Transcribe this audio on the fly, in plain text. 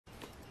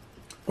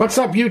What's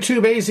up,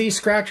 YouTube AZ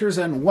Scratchers,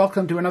 and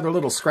welcome to another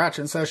little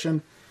scratching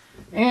session.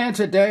 And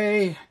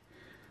today,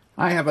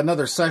 I have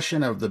another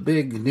session of the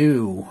big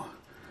new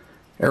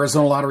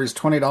Arizona Lottery's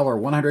 $20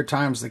 100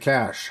 times the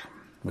cash,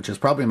 which is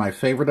probably my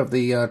favorite of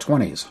the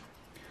 20s.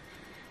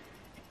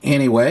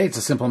 Anyway, it's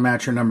a simple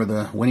match your number,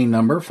 the winning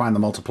number, find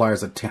the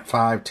multipliers at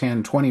 5,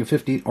 10, 20,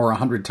 50, or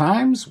 100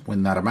 times,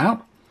 win that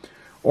amount.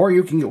 Or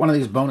you can get one of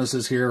these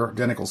bonuses here,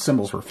 identical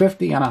symbols for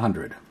 50 and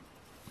 100.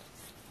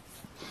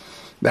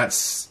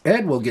 That's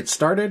Ed. We'll get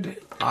started.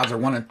 Odds are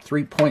 1 in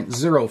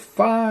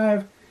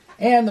 3.05,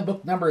 and the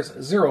book number is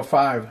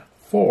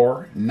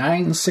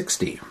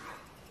 054960.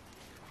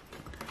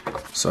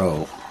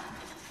 So,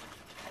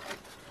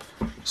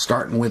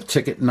 starting with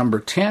ticket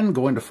number 10,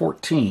 going to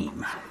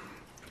 14.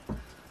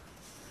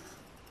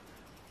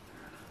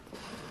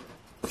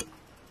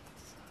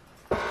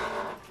 All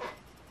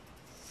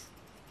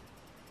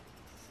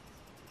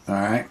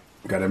right,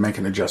 got to make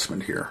an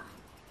adjustment here.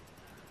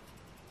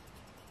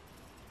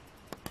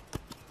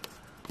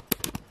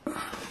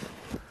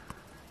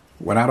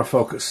 Went out of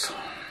focus.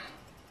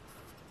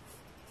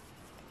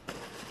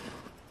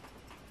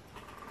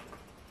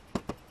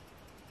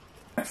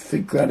 I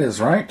think that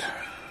is right.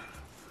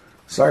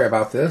 Sorry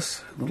about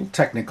this. A little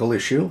technical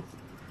issue.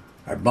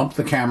 I bumped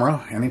the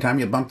camera. Anytime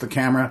you bump the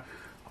camera,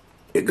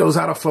 it goes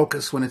out of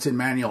focus when it's in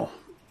manual.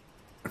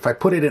 If I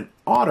put it in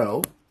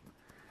auto,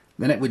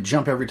 then it would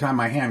jump every time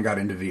my hand got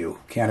into view.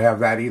 Can't have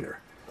that either.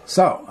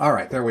 So, all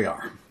right, there we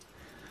are.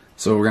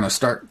 So we're going to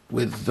start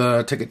with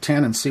ticket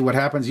 10 and see what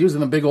happens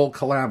using the big old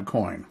collab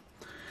coin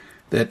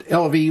that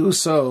LV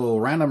Uso,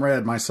 Random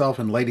Red, myself,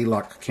 and Lady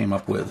Luck came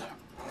up with.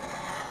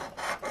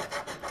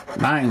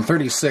 9,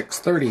 36,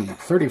 30,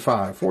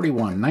 35,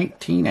 41,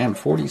 19, and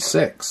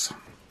 46.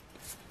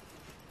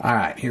 All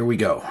right, here we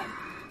go.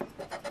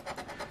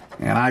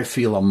 And I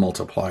feel a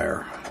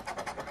multiplier.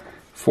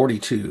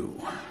 42,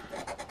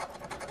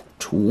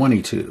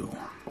 22,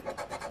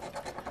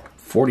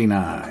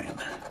 49,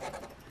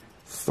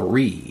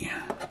 3,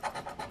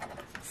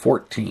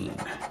 14,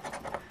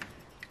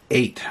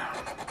 8,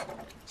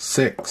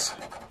 6,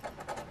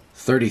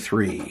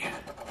 33,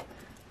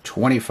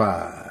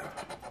 25,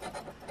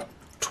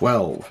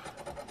 12,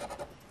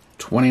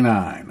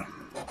 29,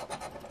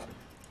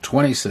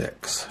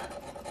 26,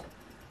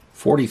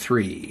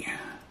 43,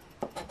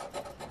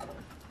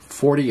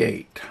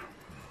 48,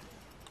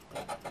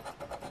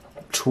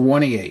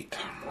 28,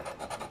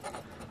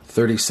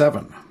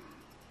 37,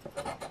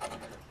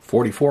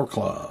 44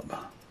 club,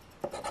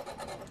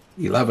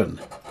 11,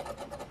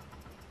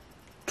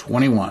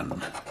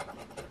 21,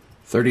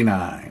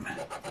 39,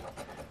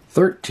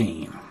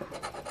 13,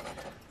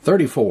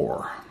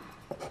 34,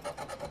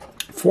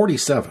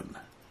 47,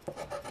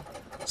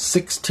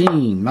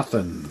 16,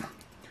 nothing.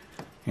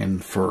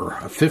 And for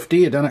a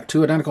 50,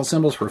 two identical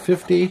symbols for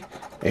 50,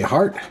 a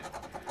heart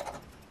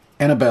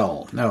and a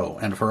bell. No.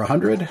 And for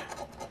 100,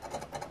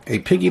 a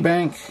piggy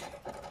bank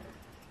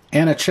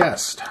and a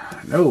chest.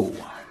 No.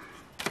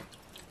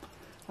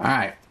 All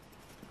right.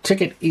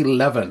 Ticket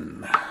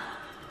 11.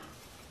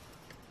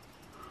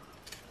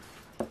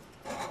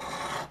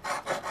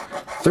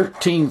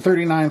 13,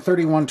 39,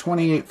 31,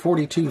 28,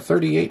 42,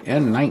 38,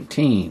 and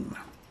 19.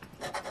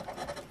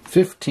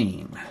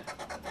 15,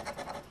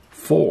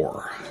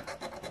 4,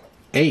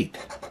 8,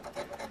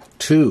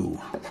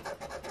 2,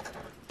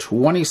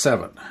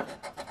 27,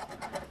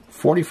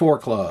 44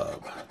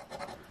 club,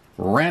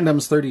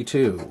 randoms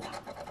 32,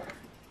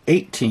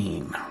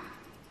 18,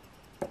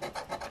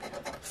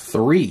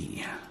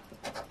 3,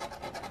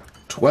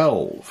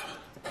 12,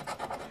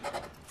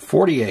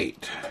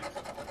 48,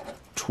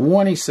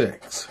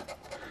 26,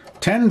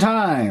 10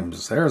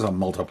 times. There's a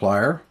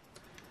multiplier.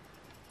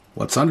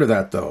 What's under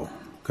that, though?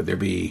 Could there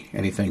be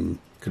anything?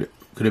 Could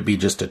it be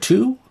just a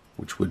 2,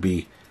 which would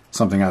be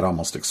something I'd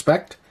almost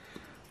expect?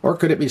 Or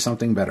could it be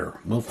something better?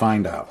 We'll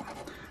find out.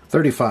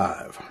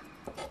 35,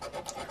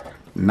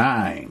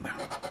 9,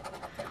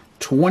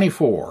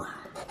 24,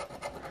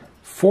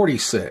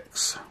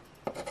 46,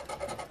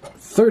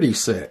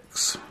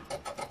 36,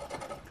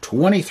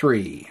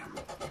 23,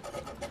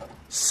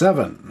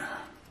 7,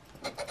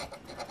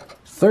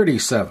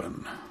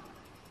 37,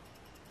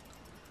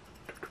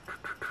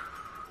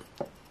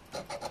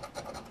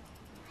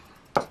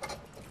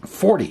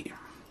 40,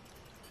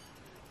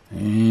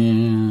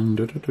 and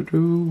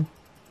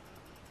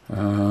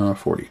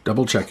 40,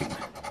 double checking,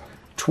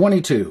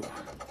 22,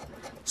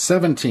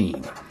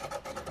 17,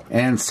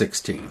 and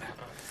 16.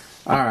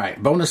 All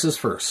right, bonuses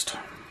first.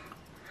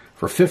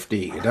 For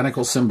 50,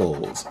 identical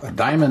symbols, a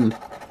diamond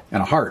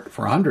and a heart.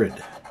 For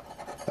 100,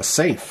 a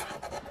safe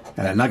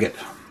and a nugget.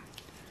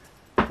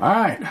 All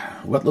right,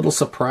 what little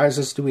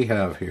surprises do we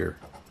have here?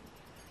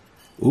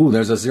 Ooh,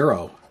 there's a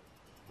 0.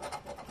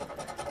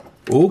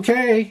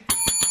 Okay.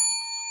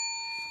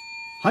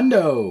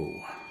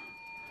 Hundo.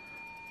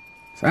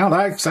 Now,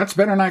 that's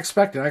better than I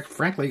expected. I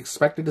frankly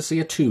expected to see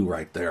a 2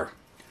 right there.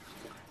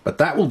 But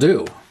that will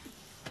do.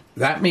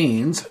 That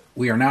means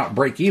we are now at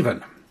break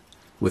even.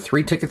 With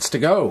 3 tickets to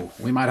go,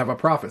 we might have a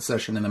profit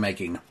session in the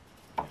making.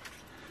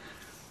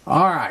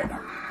 All right.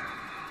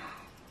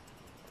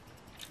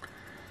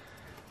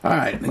 All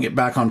right, let me get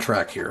back on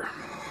track here.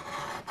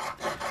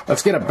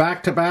 Let's get a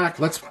back-to-back.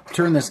 Let's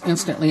turn this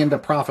instantly into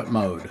profit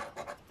mode.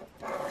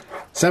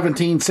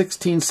 17,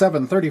 16,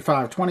 7,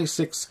 35,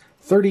 26,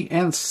 30,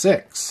 and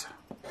 6.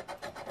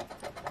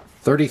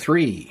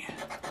 33.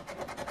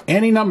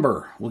 Any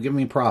number will give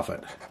me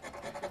profit.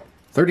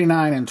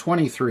 39 and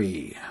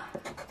 23.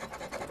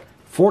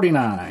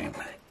 49.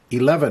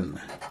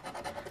 11.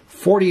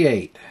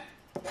 48.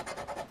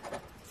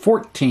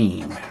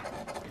 14.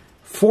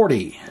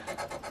 40.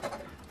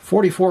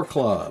 44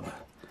 club.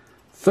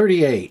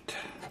 38.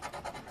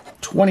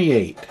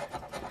 28.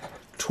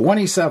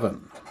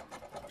 27.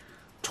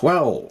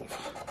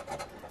 12.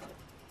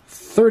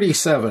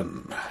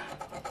 37.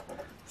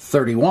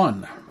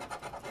 31.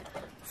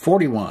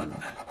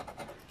 41.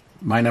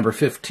 My number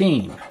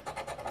 15.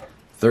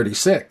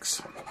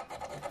 36.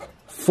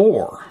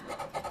 4.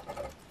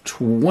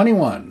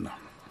 21.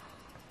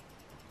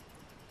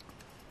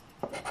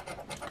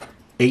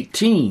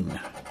 18.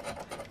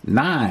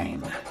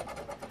 9.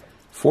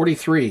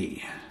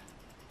 43.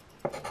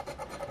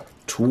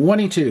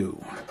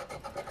 22.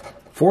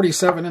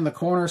 47 in the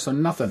corner, so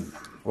nothing.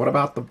 What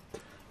about the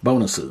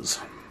bonuses?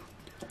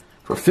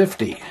 For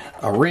 50,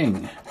 a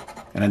ring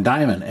and a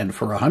diamond, and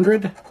for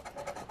 100,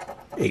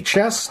 a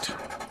chest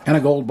and a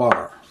gold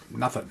bar.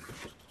 Nothing.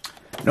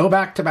 No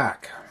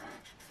back-to-back.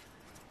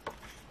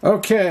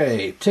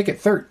 Okay, ticket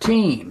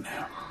 13.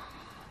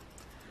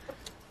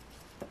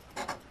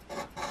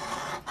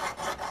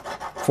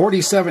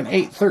 47,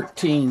 8,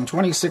 13,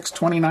 26,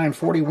 29,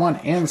 41,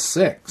 and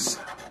 6.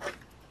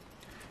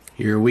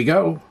 Here we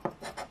go.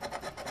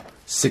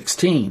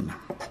 16,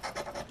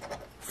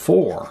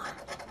 4,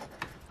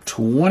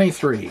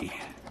 23,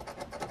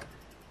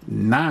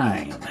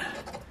 9,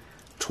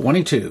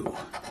 22,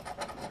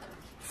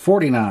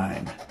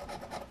 49,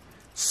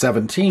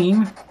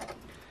 17,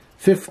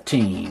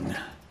 15,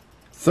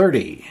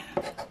 30,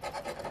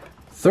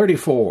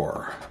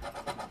 34,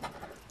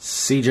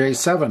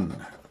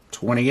 CJ7,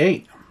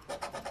 28,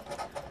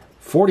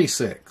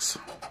 46,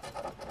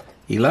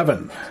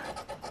 11,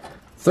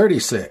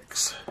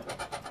 36,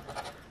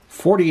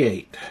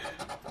 48,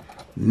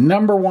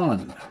 number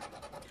 1,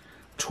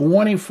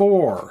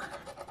 24,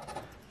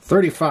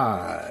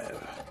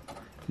 35,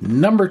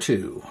 number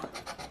 2,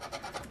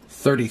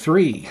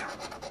 33,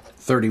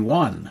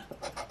 31,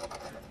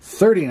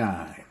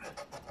 39,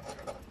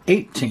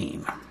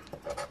 18,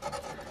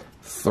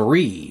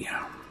 3,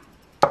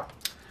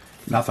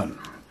 nothing.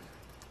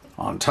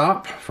 On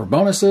top, for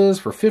bonuses,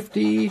 for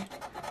 50,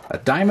 a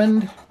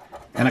diamond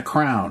and a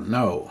crown,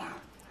 no.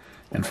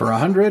 And for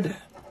 100,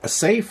 a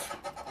safe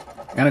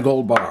and a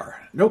gold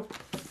bar, nope.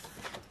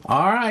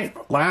 All right,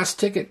 last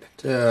ticket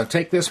to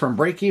take this from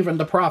break-even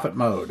to profit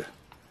mode.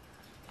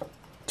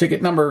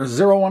 Ticket number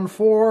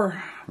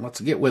 014,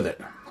 let's get with it.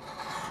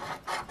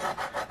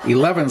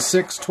 11,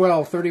 6,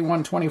 12,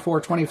 31,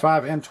 24,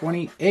 25, and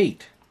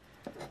 28.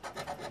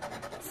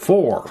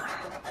 4.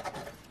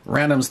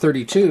 Randoms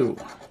 32.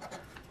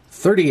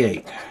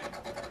 38.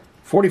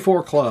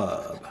 44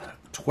 club.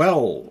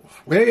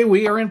 12. Hey,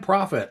 we are in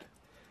profit.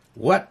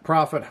 What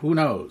profit? Who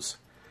knows?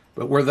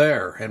 But we're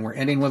there, and we're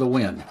ending with a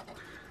win.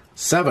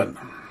 7.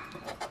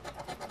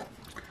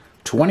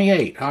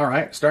 28. All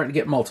right, starting to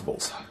get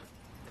multiples.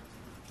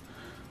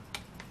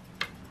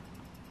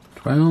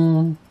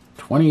 12.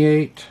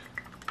 28.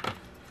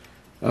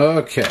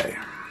 Okay.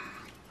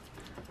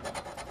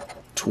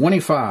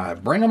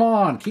 25. Bring them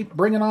on. Keep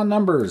bringing on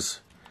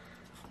numbers.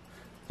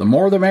 The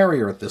more the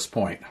merrier at this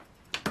point.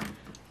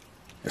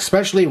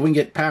 Especially if we can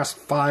get past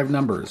 4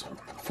 numbers.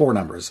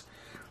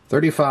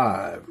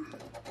 35.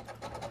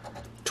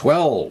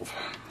 12.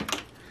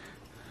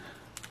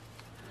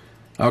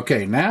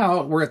 Okay,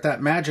 now we're at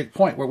that magic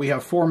point where we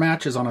have 4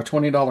 matches on a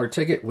 $20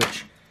 ticket,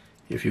 which,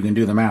 if you can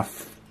do the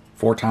math,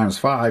 4 times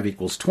 5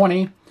 equals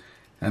 20.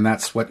 And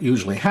that's what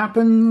usually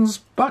happens,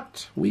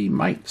 but we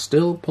might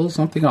still pull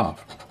something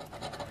off.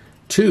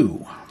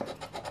 2.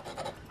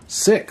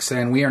 6,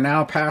 and we are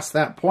now past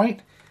that point.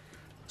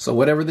 So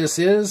whatever this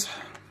is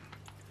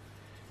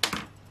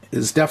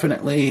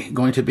definitely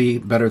going to be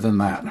better than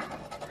that.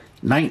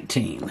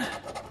 19.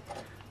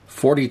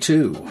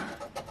 42.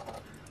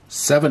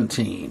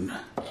 17.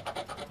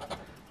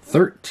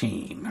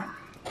 13.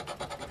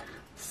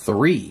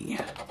 3.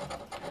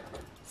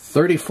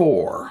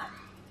 34.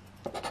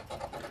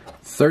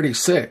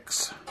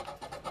 36,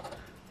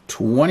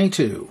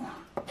 22,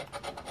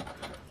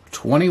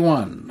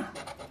 21,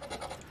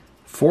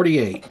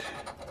 48,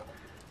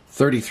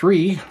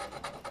 33,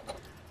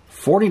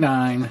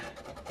 49,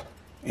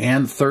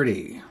 and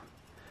 30.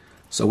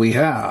 So we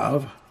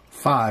have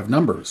 5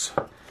 numbers.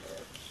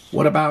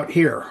 What about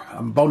here?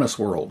 Bonus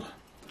world.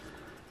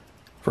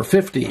 For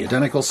 50,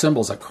 identical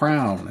symbols, a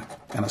crown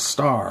and a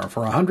star.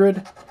 For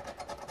 100,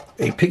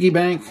 a piggy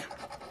bank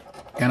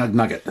and a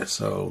nugget.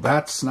 So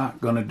that's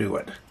not going to do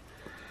it.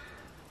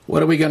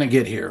 What are we going to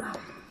get here?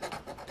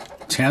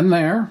 10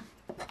 there.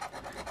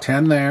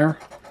 10 there.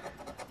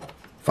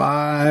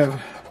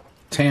 5,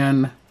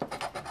 10,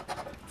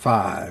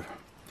 5.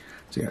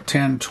 So you got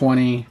 10,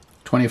 20,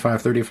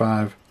 25,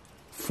 35,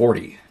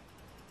 40.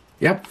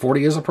 Yep,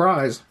 40 is a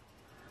prize.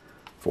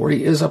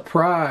 40 is a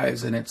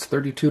prize, and it's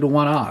 32 to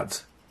 1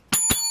 odds.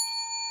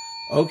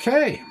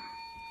 Okay,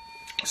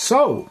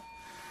 so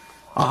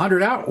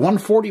 100 out,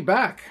 140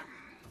 back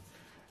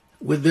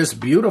with this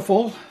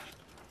beautiful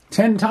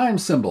 10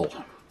 times symbol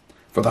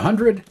for the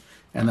 100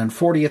 and then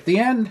 40 at the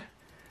end.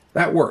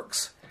 That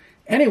works.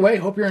 Anyway,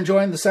 hope you're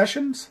enjoying the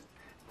sessions.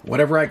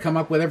 Whatever I come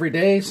up with every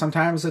day,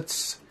 sometimes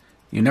it's,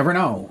 you never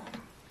know.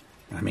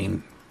 I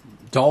mean,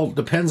 it all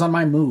depends on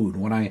my mood.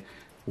 When I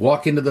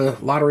walk into the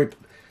lottery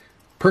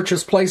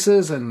purchase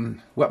places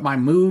and what my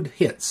mood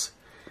hits.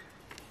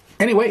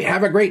 Anyway,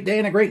 have a great day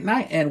and a great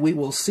night, and we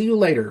will see you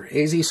later.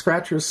 AZ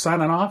Scratchers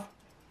signing off.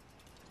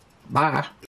 Bye.